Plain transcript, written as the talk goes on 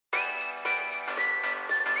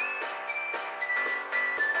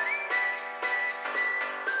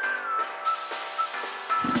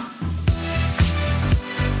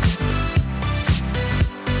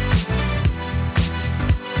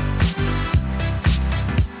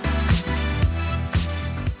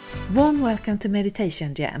Warm welcome to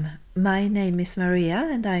Meditation Jam. My name is Maria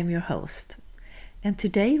and I'm your host. And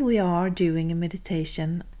today we are doing a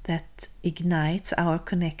meditation that ignites our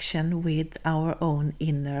connection with our own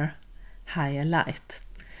inner higher light.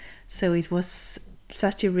 So it was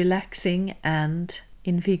such a relaxing and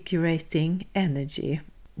invigorating energy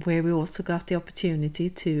where we also got the opportunity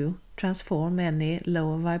to transform any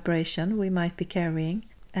lower vibration we might be carrying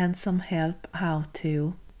and some help how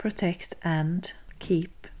to protect and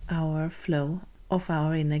keep our flow of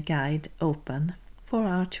our inner guide open for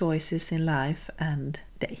our choices in life and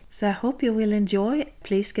day. So I hope you will enjoy.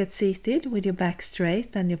 Please get seated with your back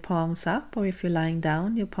straight and your palms up, or if you're lying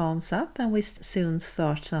down, your palms up, and we soon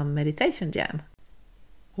start some meditation jam.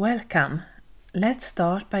 Welcome. Let's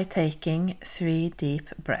start by taking 3 deep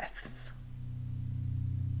breaths.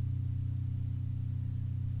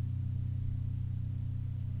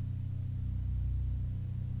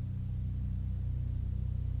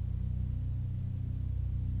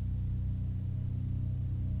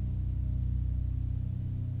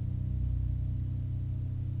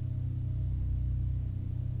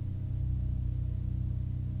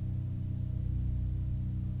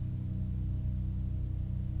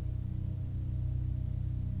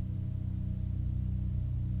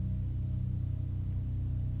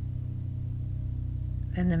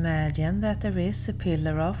 Then imagine that there is a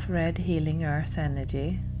pillar of red healing earth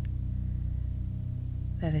energy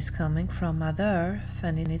that is coming from Mother Earth,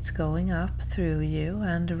 and it's going up through you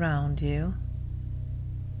and around you,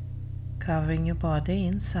 covering your body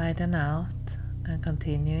inside and out and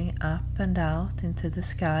continuing up and out into the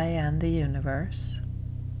sky and the universe.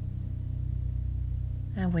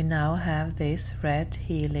 And we now have this red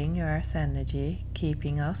healing earth energy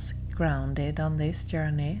keeping us grounded on this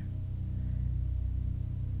journey.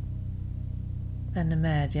 Then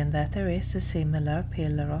imagine that there is a similar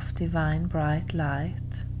pillar of divine bright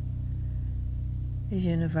light, a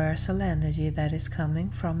universal energy that is coming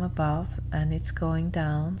from above, and it's going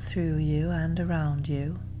down through you and around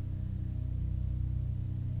you,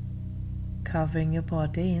 covering your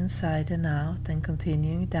body inside and out and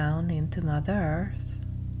continuing down into Mother Earth.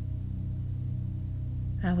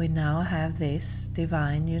 And we now have this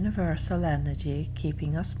divine universal energy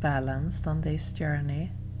keeping us balanced on this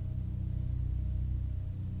journey.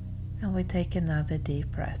 And we take another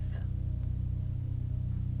deep breath.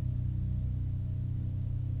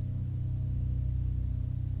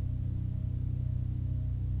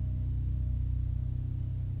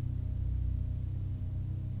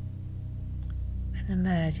 And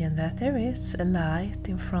imagine that there is a light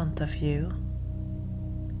in front of you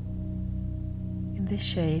in the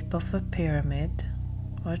shape of a pyramid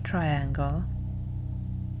or a triangle.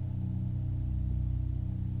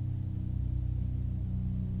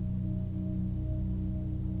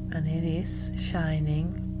 And it is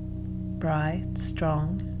shining bright,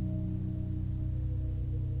 strong,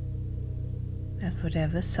 at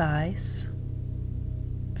whatever size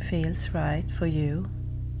feels right for you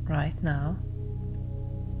right now.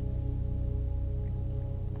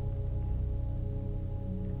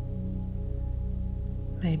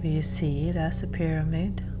 Maybe you see it as a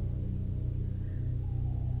pyramid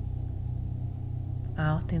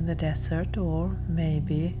out in the desert, or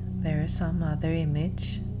maybe there is some other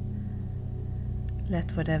image.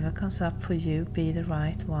 Let whatever comes up for you be the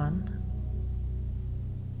right one.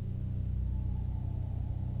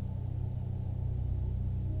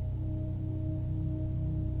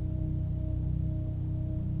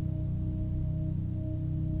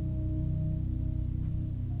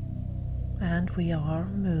 And we are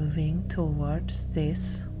moving towards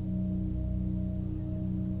this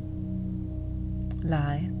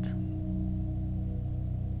light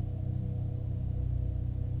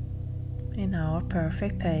in our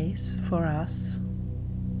perfect pace for us.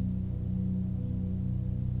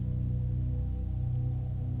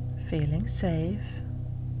 Feeling safe,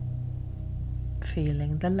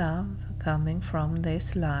 feeling the love coming from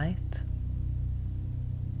this light.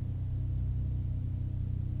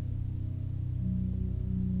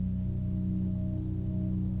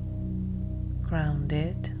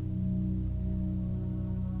 Grounded.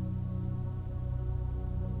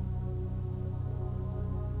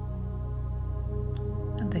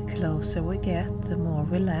 And the closer we get, the more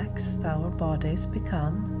relaxed our bodies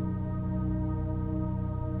become.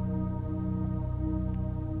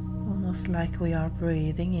 Almost like we are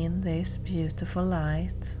breathing in this beautiful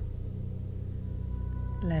light,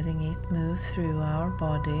 letting it move through our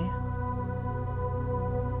body,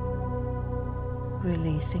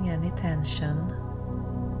 releasing any tension,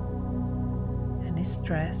 any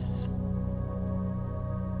stress,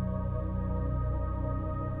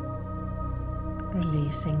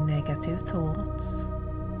 releasing negative thoughts.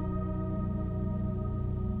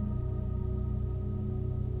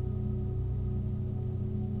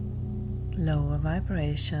 Lower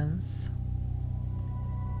vibrations.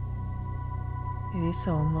 It is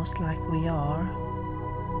almost like we are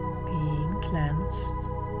being cleansed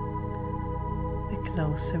the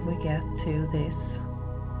closer we get to this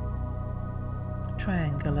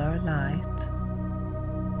triangular light.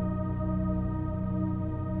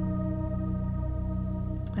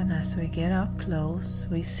 And as we get up close,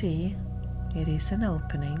 we see it is an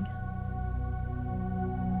opening.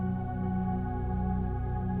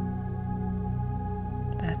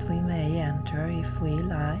 That we may enter if we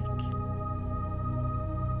like.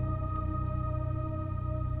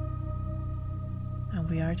 And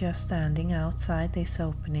we are just standing outside this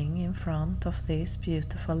opening in front of this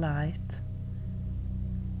beautiful light,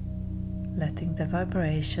 letting the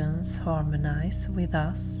vibrations harmonize with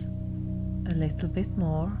us a little bit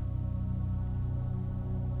more,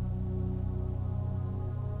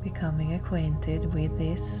 becoming acquainted with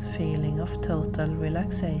this feeling of total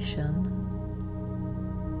relaxation,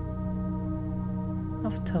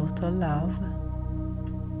 of total love.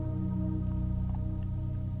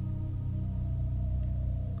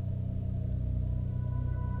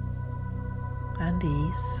 And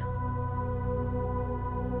ease.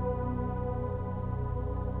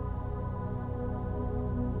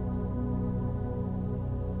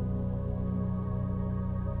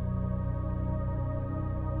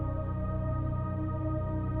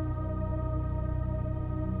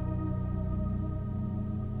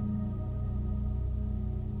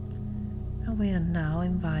 And we are now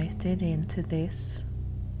invited into this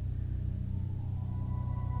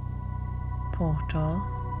portal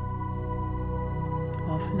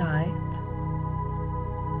of light.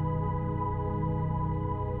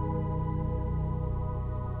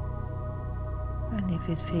 And if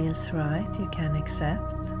it feels right, you can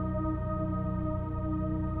accept.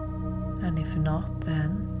 And if not,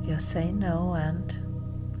 then just say no and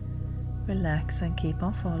relax and keep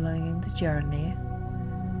on following the journey,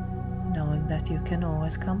 knowing that you can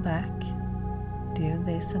always come back, do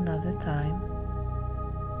this another time.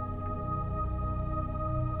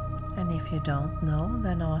 And if you don't know,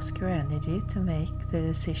 then ask your energy to make the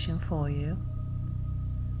decision for you.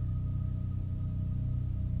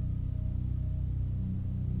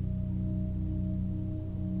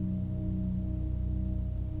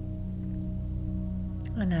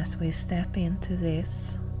 And as we step into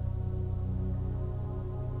this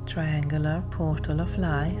triangular portal of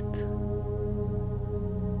light,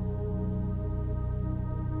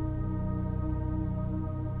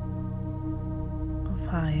 of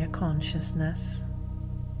higher consciousness,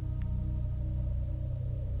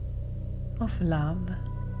 of love,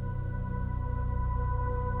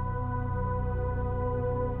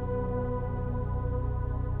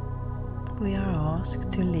 we are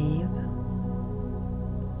asked to leave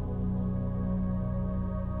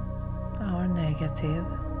our negative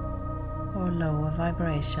or lower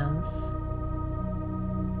vibrations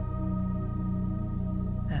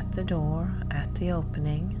at the door, at the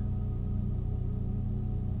opening,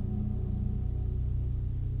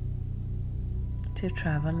 to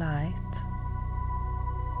travel light.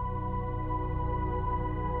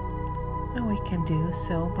 And we can do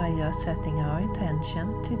so by just setting our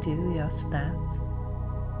intention to do just that.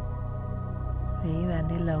 Leave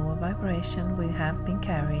any lower vibration we have been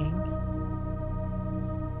carrying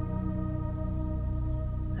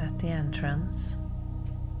at the entrance.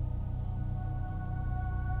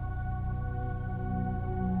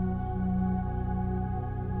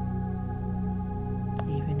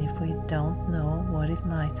 Even if we don't know what it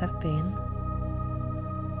might have been,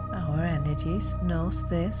 our energies knows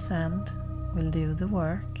this and will do the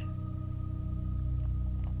work.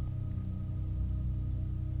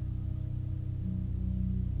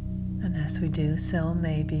 And as we do so,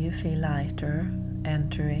 maybe you feel lighter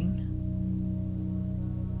entering,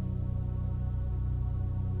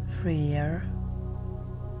 freer,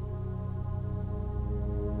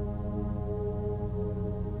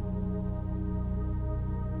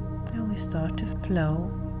 and we start to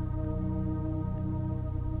flow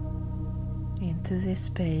into this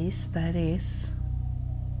space that is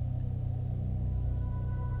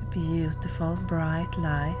a beautiful bright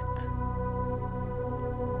light.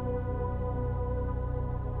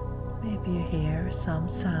 Maybe you hear some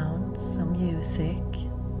sounds, some music,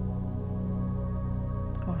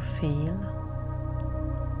 or feel.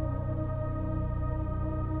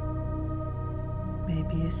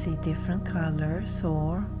 Maybe you see different colors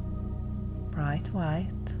or bright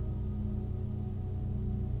white.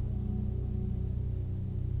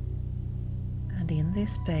 in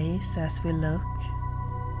this space, as we look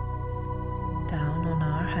down on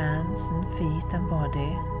our hands and feet and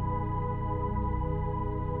body,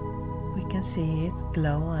 we can see it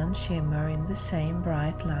glow and shimmer in the same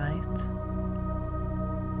bright light.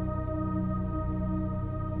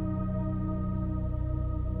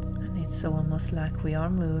 And it's almost like we are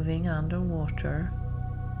moving underwater,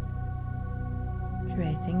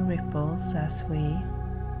 creating ripples as we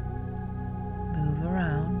move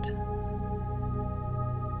around.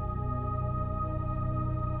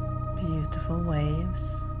 Beautiful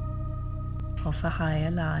waves of a higher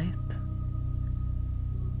light,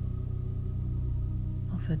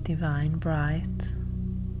 of a divine bright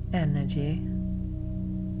energy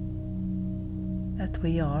that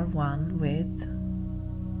we are one with.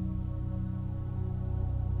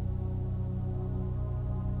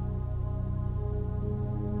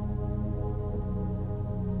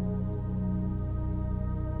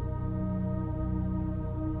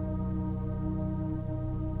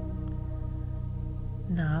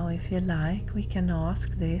 Now, if you like, we can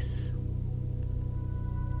ask this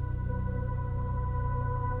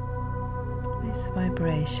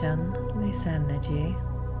vibration, this energy,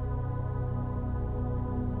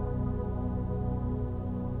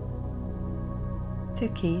 to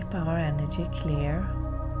keep our energy clear,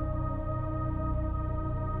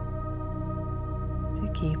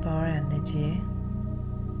 to keep our energy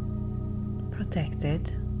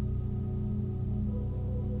protected.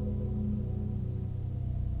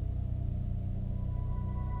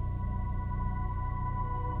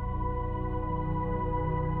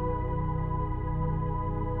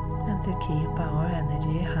 To keep our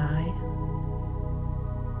energy high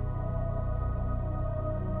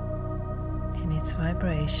in its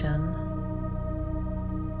vibration,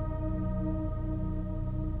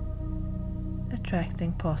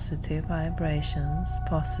 attracting positive vibrations,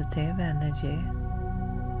 positive energy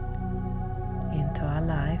into our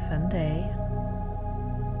life and day.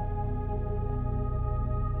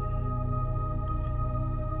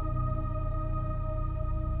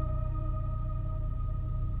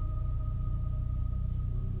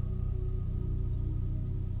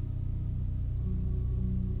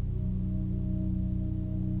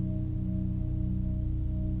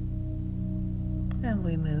 And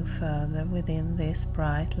we move further within this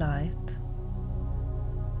bright light.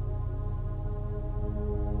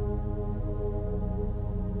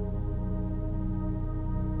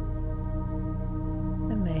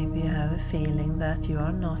 And maybe you have a feeling that you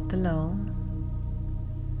are not alone.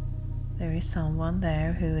 There is someone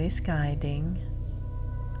there who is guiding,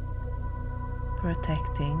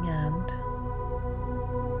 protecting, and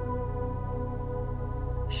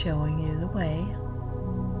showing you the way.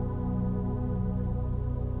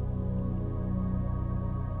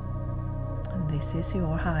 This is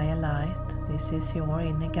your higher light, this is your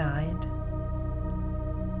inner guide.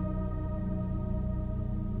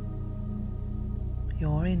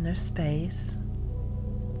 Your inner space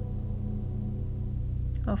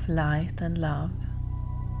of light and love,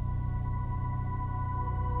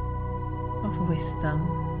 of wisdom,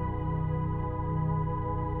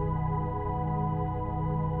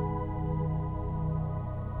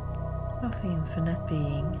 of infinite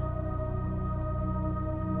being.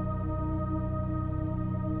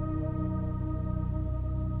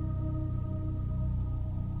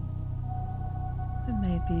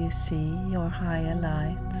 Maybe you see your higher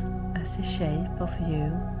light as a shape of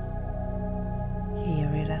you,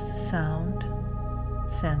 hear it as a sound,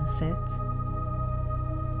 sense it.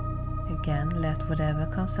 Again, let whatever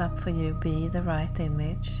comes up for you be the right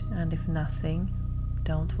image, and if nothing,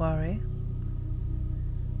 don't worry.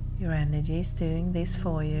 Your energy is doing this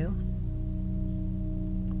for you.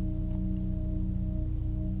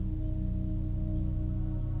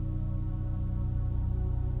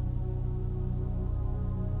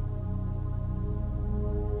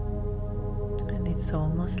 It's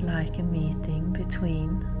almost like a meeting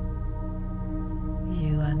between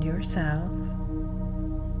you and yourself,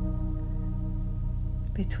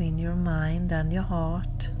 between your mind and your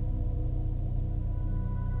heart,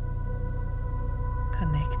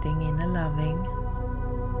 connecting in a loving,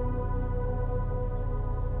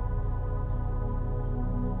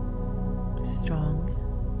 strong,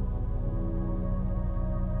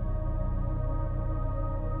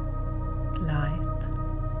 light.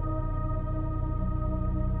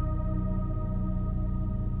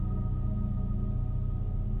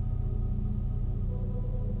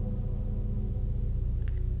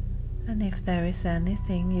 And if there is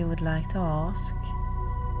anything you would like to ask,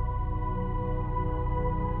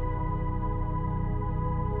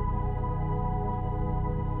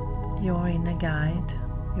 your inner guide,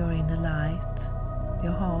 your inner light,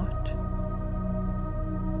 your heart.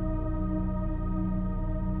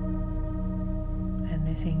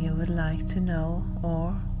 Anything you would like to know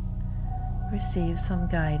or receive some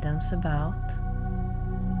guidance about,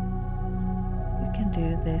 you can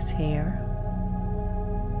do this here.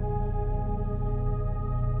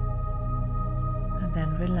 And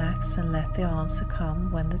then relax and let the answer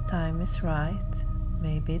come when the time is right.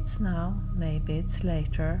 Maybe it's now, maybe it's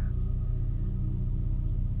later.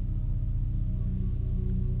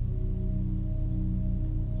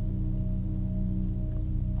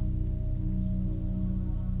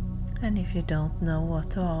 And if you don't know what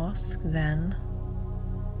to ask, then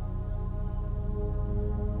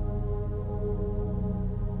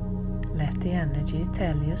let the energy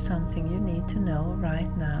tell you something you need to know right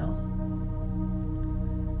now.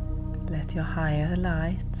 Let your higher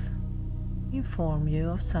light inform you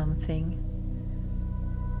of something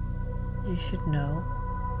you should know.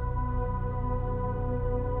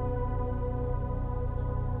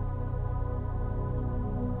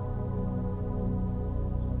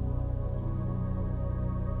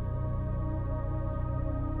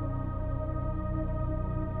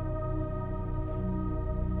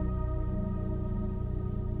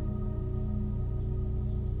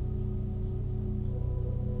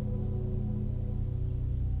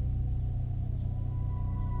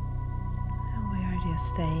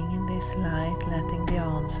 Just staying in this light, letting the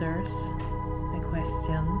answers, the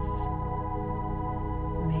questions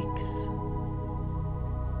mix,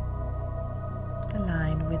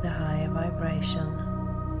 align with the higher vibration.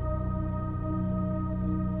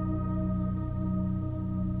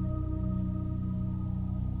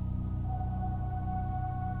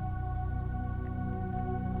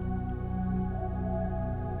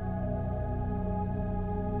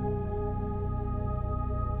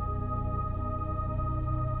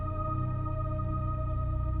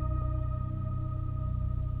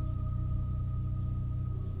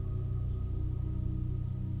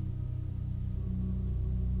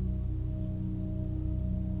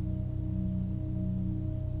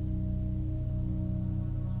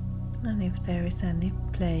 And if there is any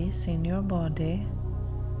place in your body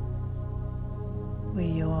where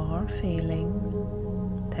you are feeling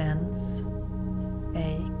tense,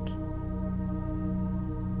 ache,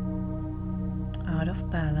 out of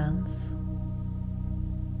balance,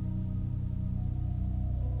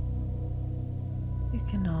 you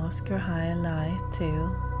can ask your higher light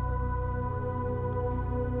to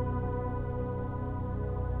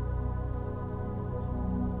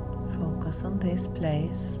focus on this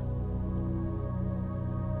place,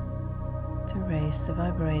 to raise the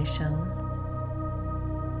vibration,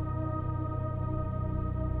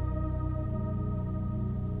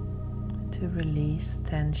 to release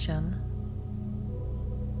tension,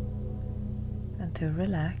 and to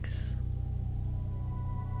relax.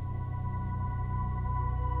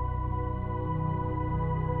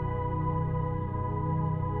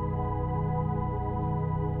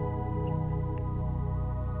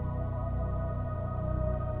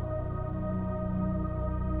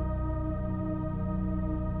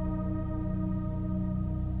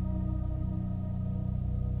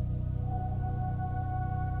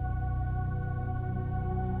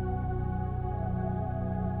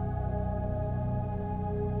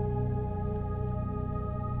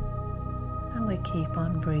 We keep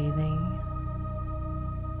on breathing,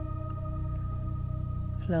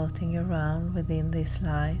 floating around within this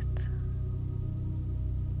light.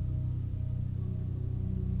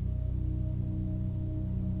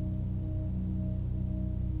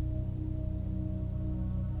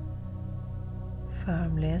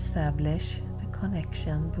 Firmly establish the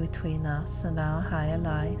connection between us and our higher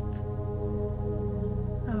light,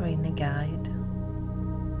 our inner guide.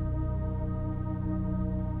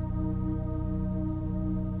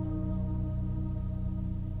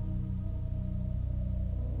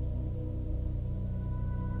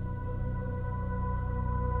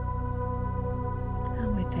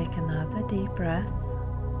 Take another deep breath.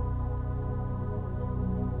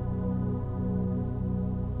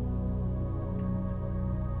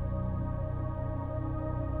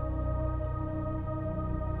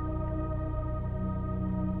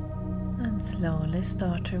 And slowly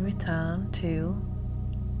start to return to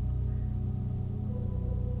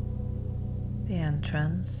the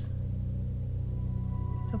entrance,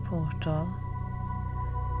 the portal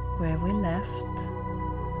where we left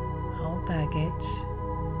our baggage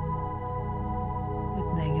with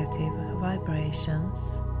negative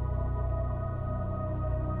vibrations,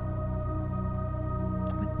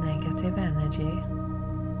 with negative energy.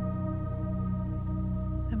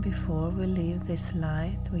 And before we leave this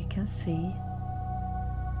light, we can see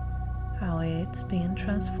how it's been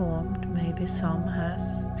transformed. Maybe some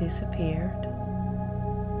has disappeared,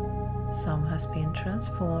 some has been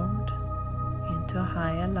transformed into a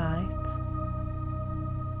higher light,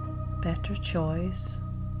 better choice,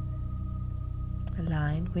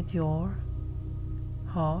 aligned with your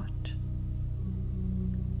heart.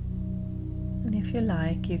 And if you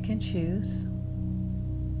like, you can choose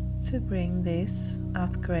to bring this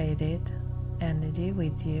upgraded energy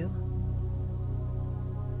with you.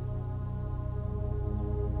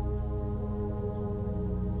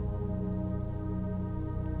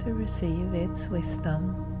 To receive its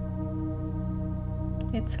wisdom,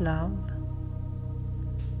 its love,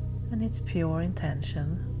 and its pure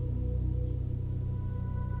intention.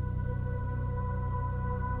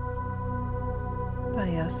 By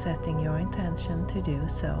just setting your intention to do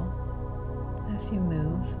so as you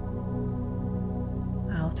move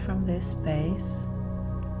out from this space,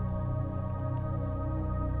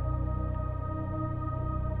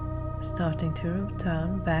 starting to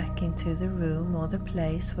return back into the room or the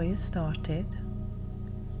place where you started,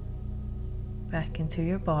 back into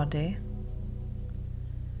your body.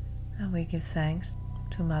 And we give thanks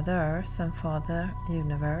to Mother Earth and Father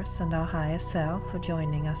Universe and our higher self for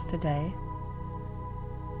joining us today,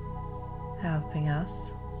 helping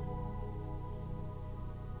us.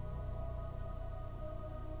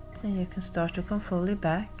 And you can start to come fully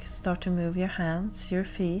back, start to move your hands, your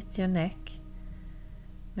feet, your neck.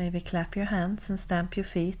 Maybe clap your hands and stamp your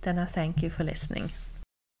feet, and I thank you for listening.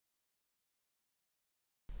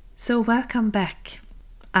 So welcome back.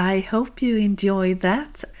 I hope you enjoyed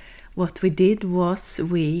that. What we did was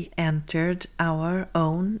we entered our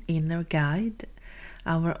own inner guide,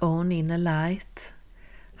 our own inner light,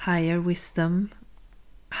 higher wisdom,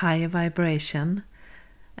 higher vibration,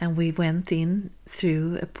 and we went in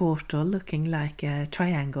through a portal looking like a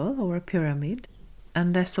triangle or a pyramid.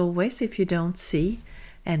 And as always, if you don't see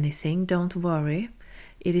anything, don't worry.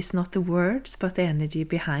 It is not the words but the energy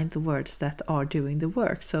behind the words that are doing the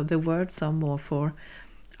work. So the words are more for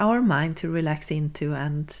our mind to relax into,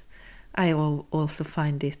 and I also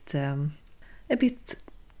find it a bit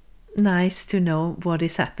nice to know what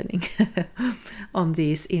is happening on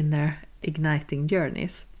these inner igniting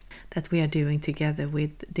journeys that we are doing together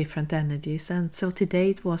with different energies. And so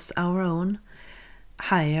today it was our own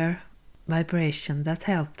higher vibration that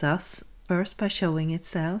helped us, first by showing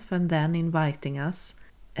itself and then inviting us.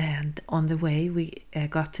 And on the way we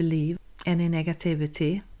got to leave any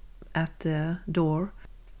negativity at the door,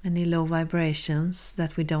 any low vibrations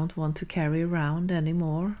that we don't want to carry around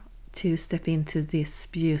anymore, to step into this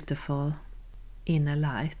beautiful inner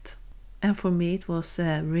light. And for me it was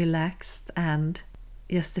relaxed and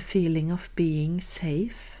just a feeling of being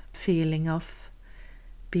safe, feeling of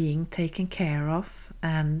being taken care of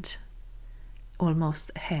and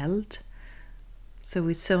almost held. So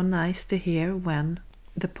it's so nice to hear when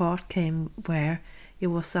the part came where it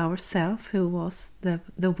was ourself who was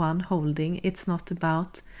the one holding. It's not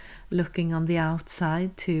about looking on the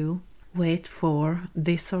outside to wait for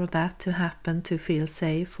this or that to happen to feel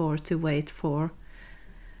safe, or to wait for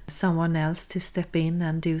someone else to step in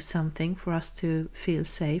and do something for us to feel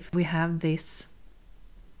safe. We have this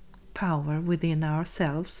power within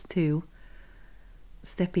ourselves to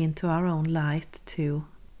step into our own light, to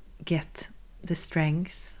get the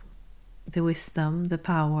strength, the wisdom, the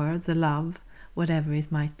power, the love, whatever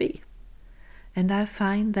it might be. And I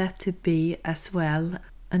find that to be as well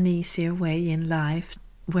an easier way in life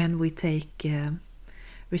when we take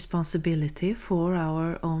responsibility for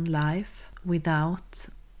our own life without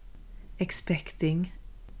expecting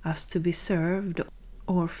us to be served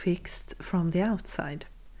or fixed from the outside.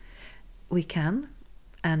 We can,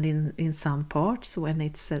 and in some parts when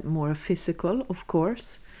it's more physical, of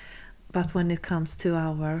course, but when it comes to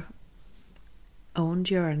our own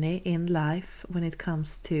journey in life, when it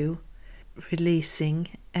comes to releasing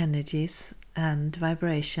energies and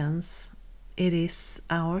vibrations, it is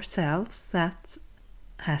ourselves that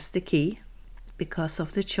has the key, because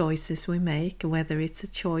of the choices we make, whether it's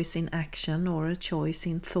a choice in action or a choice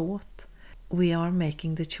in thought. We are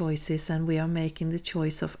making the choices, and we are making the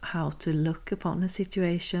choice of how to look upon a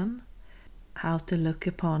situation, how to look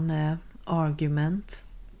upon an argument,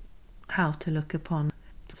 how to look upon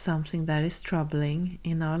something that is troubling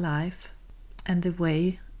in our life. And the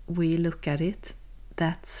way we look at it,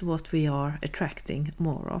 that's what we are attracting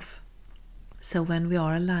more of. So when we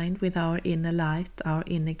are aligned with our inner light, our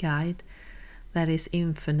inner guide, that is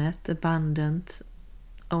infinite, abundant,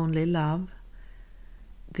 only love,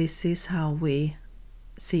 this is how we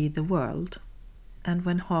see the world. And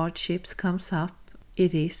when hardships comes up,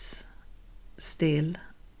 it is still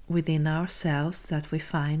within ourselves that we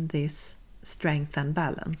find this strength and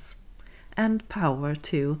balance and power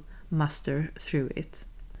to muster through it,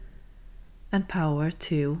 and power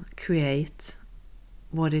to create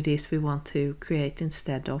what it is we want to create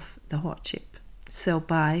instead of the hardship. So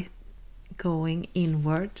by going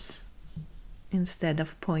inwards instead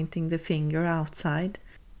of pointing the finger outside,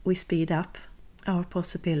 we speed up our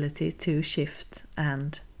possibility to shift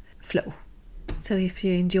and flow. So if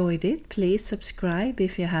you enjoyed it, please subscribe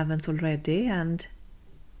if you haven't already and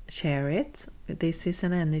share it. This is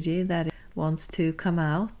an energy that wants to come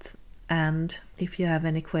out, and if you have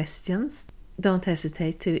any questions, don't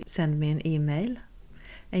hesitate to send me an email.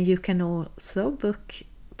 And you can also book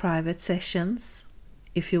private sessions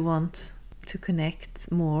if you want to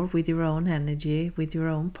connect more with your own energy, with your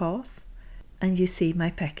own path. And you see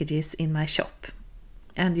my packages in my shop,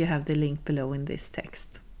 and you have the link below in this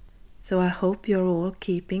text. So I hope you're all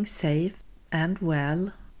keeping safe and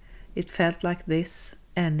well. It felt like this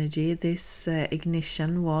energy, this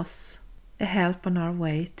ignition was a help on our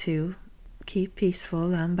way to keep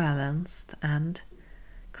peaceful and balanced and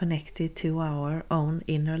connected to our own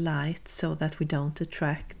inner light, so that we don't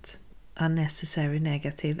attract unnecessary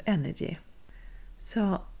negative energy.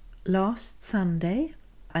 So last Sunday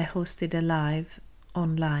I hosted a live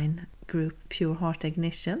online group, Pure Heart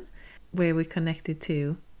Ignition, where we connected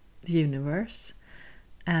to the universe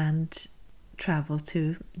and traveled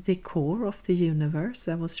to the core of the universe.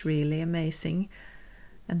 That was really amazing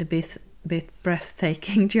and a bit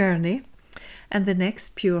breathtaking journey. And the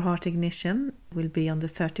next Pure Heart Ignition will be on the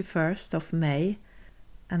 31st of May,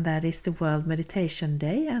 and that is the World Meditation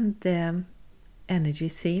Day, and the energy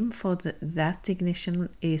theme for that ignition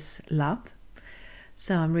is love.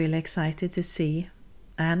 So I'm really excited to see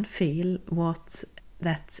and feel what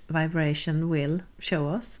that vibration will show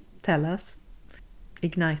us, tell us,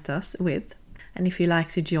 ignite us with. And if you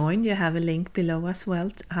like to join, you have a link below as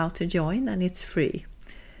well how to join, and it's free.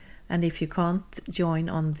 And if you can't join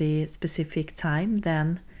on the specific time,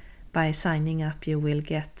 then by signing up you will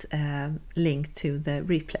get a link to the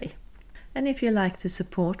replay. And if you like to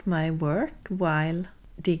support my work while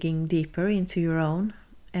digging deeper into your own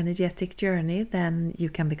energetic journey, then you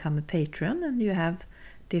can become a patron, and you have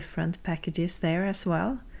different packages there as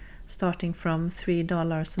well, starting from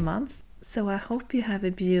 $3 a month. So I hope you have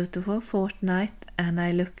a beautiful fortnight, and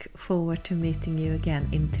I look forward to meeting you again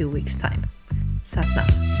in 2 weeks' time. Sat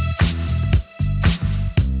Nam.